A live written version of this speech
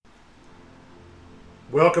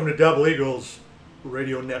Welcome to Double Eagles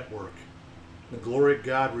Radio Network, the Glory of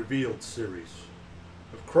God Revealed series.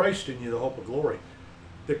 Of Christ in you, the hope of glory.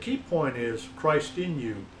 The key point is Christ in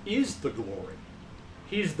you is the glory.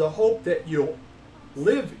 He's the hope that you'll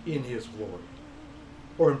live in His glory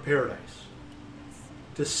or in paradise.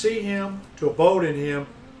 To see Him, to abode in Him,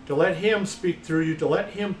 to let Him speak through you, to let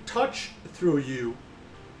Him touch through you,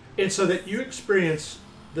 and so that you experience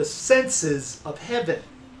the senses of heaven.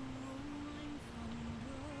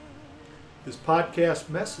 This podcast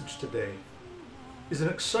message today is an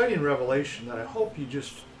exciting revelation that I hope you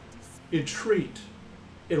just entreat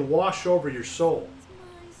and wash over your soul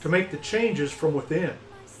to make the changes from within.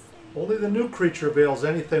 Only the new creature avails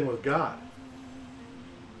anything with God.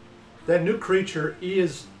 That new creature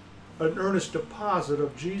is an earnest deposit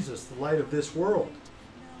of Jesus, the light of this world.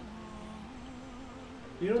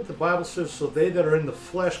 You know what the Bible says? So they that are in the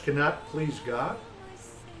flesh cannot please God.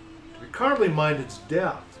 To be carnally minded is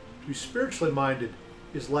death. To be spiritually minded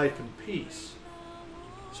is life and peace.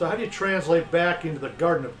 So how do you translate back into the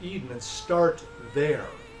Garden of Eden and start there?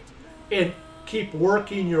 And keep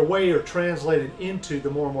working your way or translating into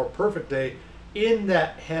the more and more perfect day in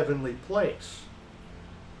that heavenly place.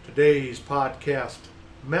 Today's podcast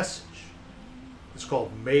message is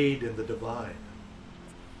called Made in the Divine.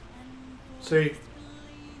 See,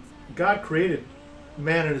 God created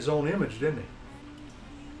man in His own image, didn't He?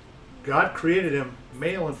 God created him,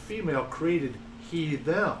 male and female created He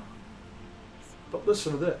them. But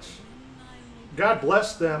listen to this. God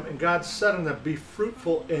blessed them and God said unto them, be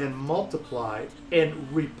fruitful and multiply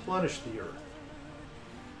and replenish the earth.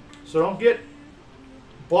 So don't get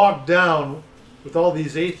bogged down with all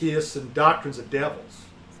these atheists and doctrines of devils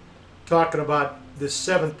talking about this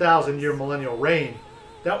 7,000-year millennial reign.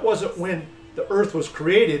 That wasn't when the earth was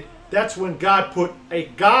created. That's when God put a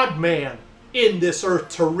God-man in this earth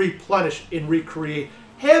to replenish and recreate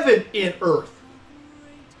heaven in earth.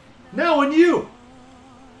 Now in you.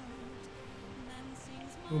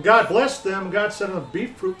 And God blessed them. God said to them, be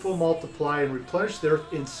fruitful, multiply, and replenish the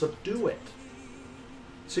earth and subdue it.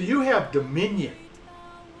 So you have dominion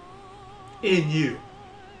in you.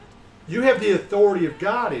 You have the authority of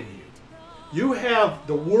God in you. You have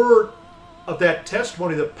the word of that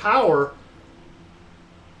testimony, the power,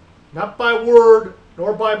 not by word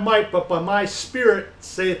nor by might, but by my spirit,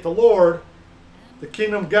 saith the Lord. The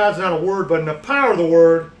kingdom of God's not a word, but in the power of the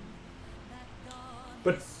word.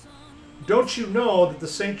 But don't you know that the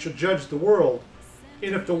saints shall judge the world?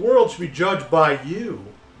 And if the world should be judged by you,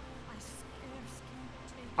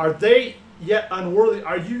 are they yet unworthy?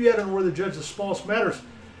 Are you yet unworthy to judge the smallest matters?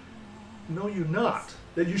 Know you not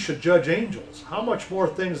that you should judge angels? How much more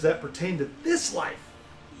things that pertain to this life?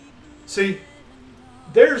 See,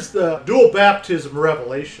 there's the dual baptism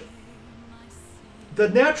revelation. The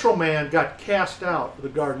natural man got cast out of the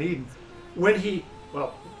Garden of Eden when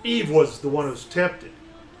Eve was the one who was tempted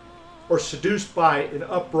or seduced by an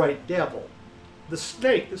upright devil. The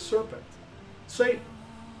snake, the serpent, Satan.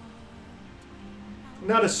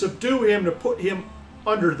 Now to subdue him, to put him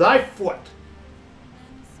under thy foot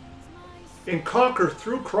and conquer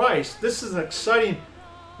through Christ. This is an exciting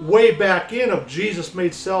way back in of Jesus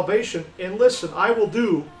made salvation. And listen, I will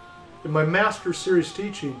do in my Master Series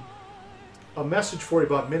teaching a message for you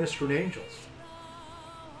about ministering angels.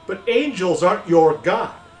 But angels aren't your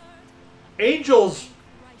God. Angels,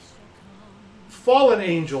 fallen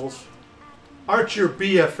angels, aren't your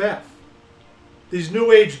BFF. These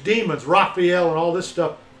New Age demons, Raphael and all this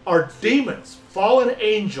stuff, are demons, fallen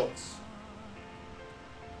angels.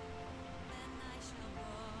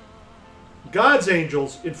 God's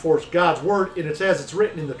angels enforce God's word, and it's as it's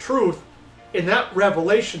written in the truth, and that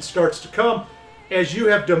revelation starts to come as you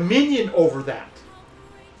have dominion over that.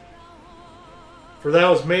 For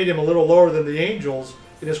thou hast made him a little lower than the angels,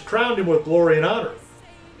 and hast crowned him with glory and honor.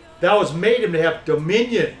 Thou hast made him to have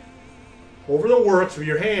dominion over the works of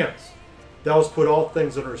your hands. Thou hast put all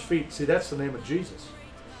things under his feet. See, that's the name of Jesus.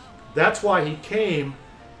 That's why he came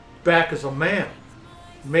back as a man,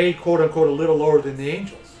 made, quote unquote, a little lower than the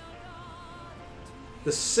angels.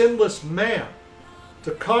 The sinless man, to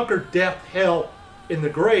conquer death, hell, in the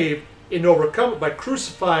grave, and overcome it by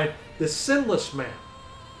crucifying the sinless man.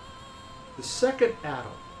 The second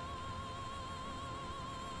Adam,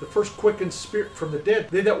 the first quickened spirit from the dead.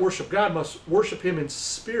 They that worship God must worship him in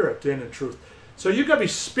spirit and in truth. So you got to be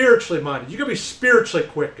spiritually minded. You got to be spiritually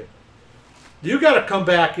quickened. You got to come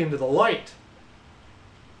back into the light.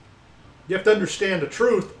 You have to understand the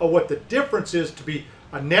truth of what the difference is to be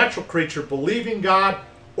a natural creature believing God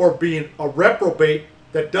or being a reprobate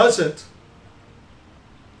that doesn't,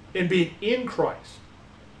 and being in Christ.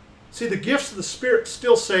 See, the gifts of the Spirit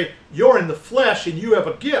still say you're in the flesh and you have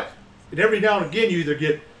a gift. And every now and again you either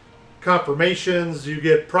get confirmations, you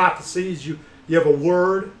get prophecies, you have a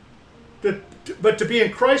word. But to be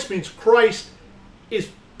in Christ means Christ is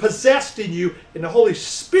possessed in you and the Holy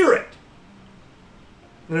Spirit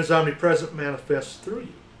and is omnipresent, manifests through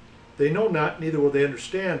you. They know not, neither will they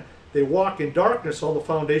understand. They walk in darkness, all the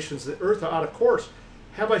foundations of the earth are out of course.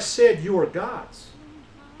 Have I said you are gods,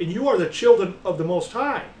 and you are the children of the Most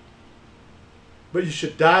High? But you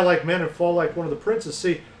should die like men and fall like one of the princes.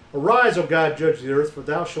 See, arise, O God, judge the earth, for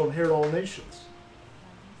thou shalt inherit all nations.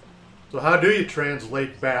 So how do you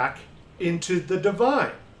translate back into the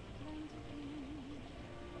divine?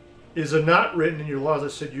 Is it not written in your laws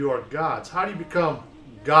that said you are gods? How do you become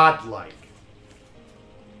godlike?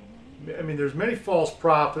 I mean, there's many false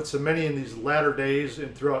prophets, and many in these latter days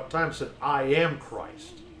and throughout time said, I am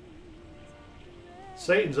Christ.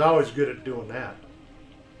 Satan's always good at doing that.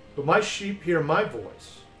 But my sheep hear my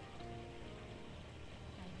voice.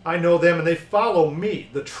 I know them and they follow me.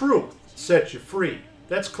 The truth sets you free.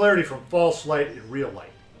 That's clarity from false light and real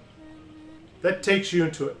light. That takes you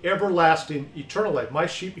into everlasting, eternal life. My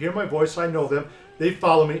sheep hear my voice. I know them. They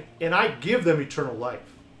follow me, and I give them eternal life.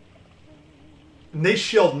 And they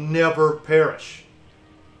shall never perish.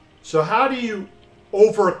 So how do you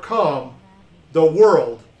overcome the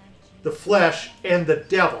world, the flesh, and the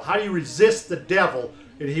devil? How do you resist the devil,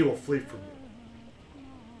 and he will flee from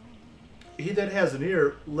you? He that has an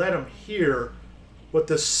ear, let him hear what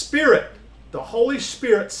the Spirit, the Holy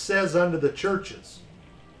Spirit, says unto the churches.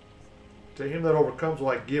 To him that overcomes will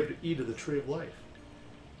I give to eat of the tree of life.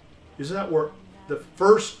 Isn't that where the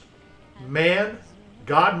first man,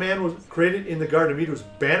 God-man, was created in the Garden of Eden, was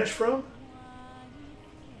banished from?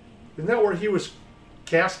 Isn't that where he was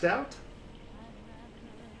cast out?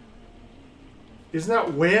 Isn't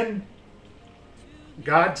that when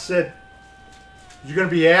God said, you're going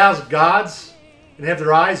to be as gods and have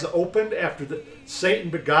their eyes opened after Satan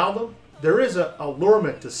beguiled them? There is an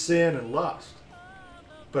allurement to sin and lust.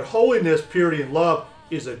 But holiness, purity, and love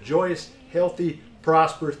is a joyous, healthy,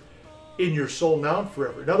 prosperous in your soul now and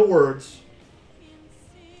forever. In other words,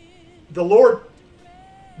 the Lord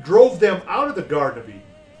drove them out of the Garden of Eden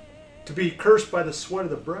to be cursed by the sweat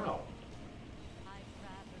of the brow.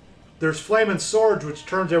 There's flaming swords which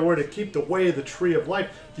turns everywhere to keep the way of the tree of life.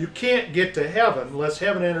 You can't get to heaven unless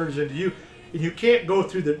heaven enters into you. And you can't go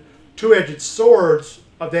through the two-edged swords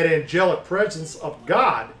of that angelic presence of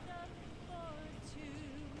God.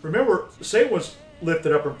 Remember, Satan was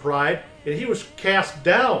lifted up in pride, and he was cast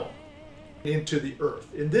down into the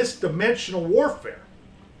earth. In this dimensional warfare,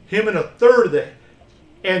 him and a third of the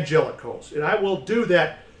angelic host. And I will do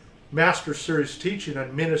that Master Series teaching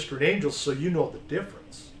on ministering angels so you know the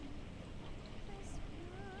difference.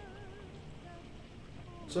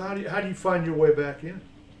 So how do you find your way back in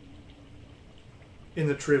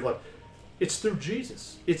the tree of life? It's through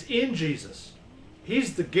Jesus. It's in Jesus.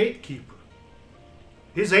 He's the gatekeeper.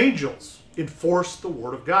 His angels enforce the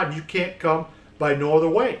word of God. You can't come by no other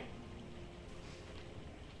way.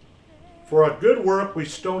 For a good work we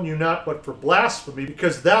stone you not, but for blasphemy,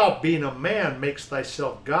 because thou, being a man, makest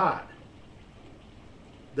thyself God.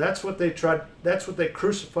 That's what they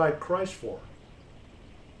crucified Christ for.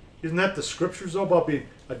 Isn't that the scriptures though, about being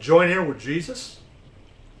a joint heir with Jesus?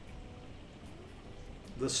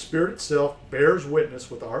 The Spirit itself bears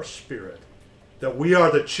witness with our spirit that we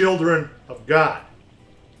are the children of God.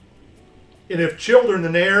 And if children,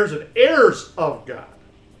 then heirs, and heirs of God,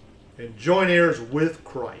 and joint heirs with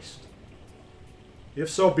Christ. If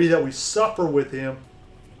so be that we suffer with him,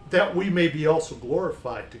 that we may be also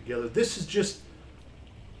glorified together. This is just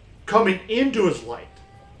coming into his light.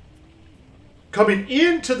 Coming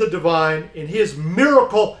into the divine in his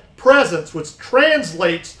miracle presence, which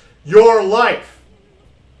translates your life.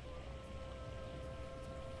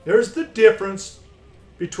 There's the difference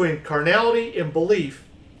between carnality and belief.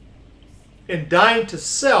 And dying to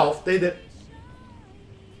self, they that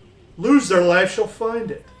lose their life shall find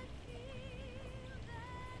it.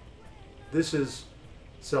 This is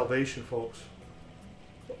salvation, folks.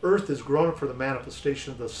 The earth is groaning for the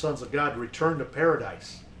manifestation of the sons of God to return to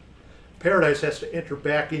paradise. Paradise has to enter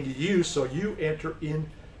back into you, so you enter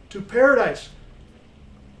into paradise.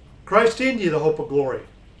 Christ in you, the hope of glory.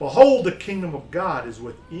 Behold, the kingdom of God is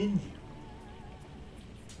within you.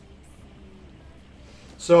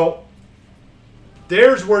 So,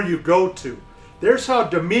 there's where you go to. There's how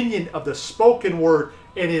dominion of the spoken word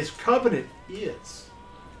and his covenant is.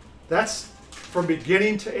 That's from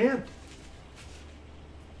beginning to end.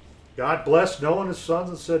 God blessed Noah and his sons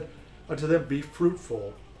and said unto them, be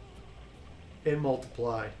fruitful and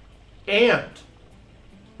multiply. And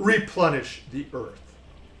replenish the earth.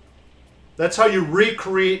 That's how you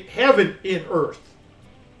recreate heaven in earth.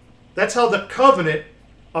 That's how the covenant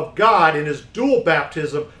of God in his dual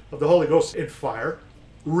baptism of the Holy Ghost in fire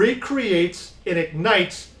recreates and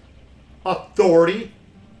ignites authority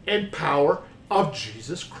and power of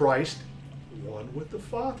Jesus Christ, one with the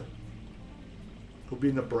Father, who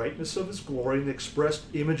being the brightness of his glory and the expressed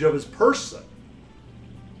image of his person,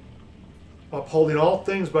 upholding all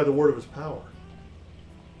things by the word of his power,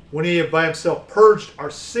 when he had by himself purged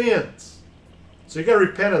our sins. So you got to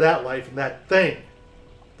repent of that life and that thing,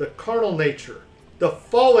 the carnal nature, the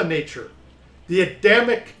fallen nature, the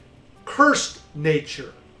Adamic cursed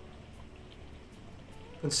nature,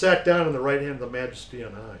 and sat down on the right hand of the Majesty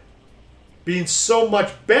on high, being so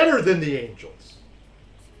much better than the angels,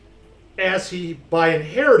 as he by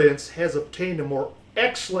inheritance has obtained a more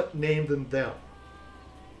excellent name than them.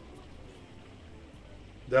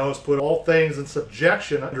 Thou hast put all things in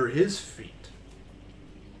subjection under his feet.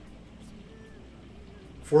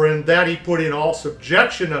 For in that he put in all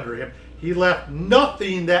subjection under him, he left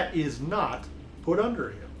nothing that is not put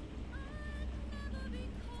under him.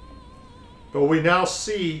 But we now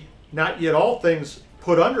see not yet all things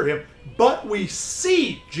put under him, but we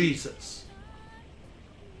see Jesus,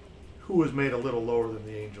 who was made a little lower than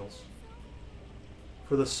the angels,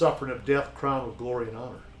 for the suffering of death crowned with glory and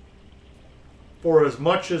honor. For as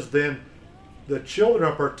much as then the children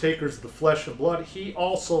are partakers of the flesh and blood, he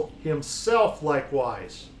also himself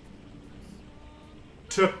likewise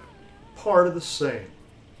took part of the same,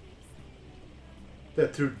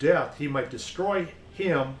 that through death he might destroy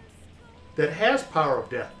him that has power of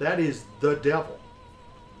death, that is, the devil,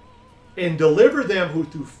 and deliver them who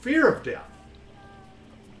through fear of death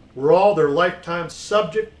were all their lifetime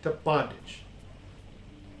subject to bondage.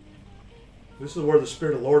 This is where the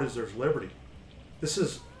Spirit of the Lord is, there's liberty. This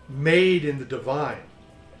is made in the divine.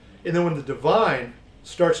 And then when the divine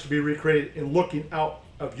starts to be recreated and looking out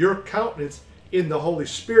of your countenance in the Holy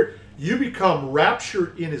Spirit, you become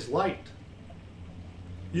raptured in his light.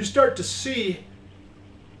 You start to see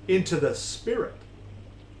into the Spirit.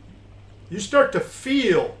 You start to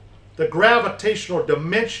feel the gravitational,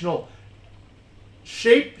 dimensional,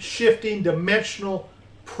 shape-shifting, dimensional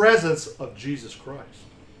presence of Jesus Christ.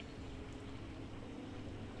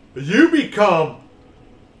 You become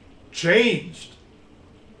changed.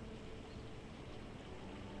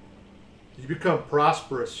 You become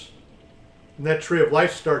prosperous. And that tree of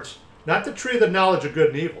life starts, not the tree of the knowledge of good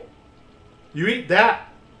and evil. You eat that,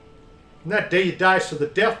 and that day you die, so the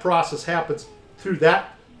death process happens through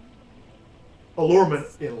that allurement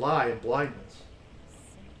in lie and blindness.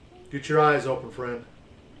 Get your eyes open, friend.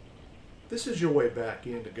 This is your way back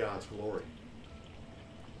into God's glory.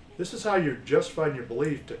 This is how you're justifying your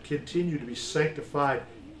belief to continue to be sanctified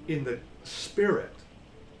in the Spirit,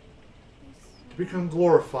 to become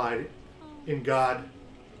glorified in God.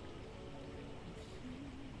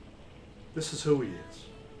 This is who he is.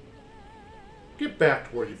 Get back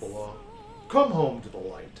to where you belong. Come home to the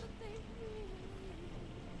light.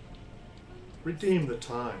 Redeem the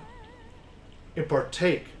time and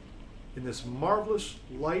partake in this marvelous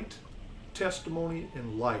light, testimony,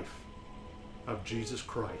 and life of Jesus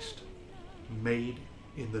Christ, made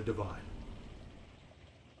in the divine.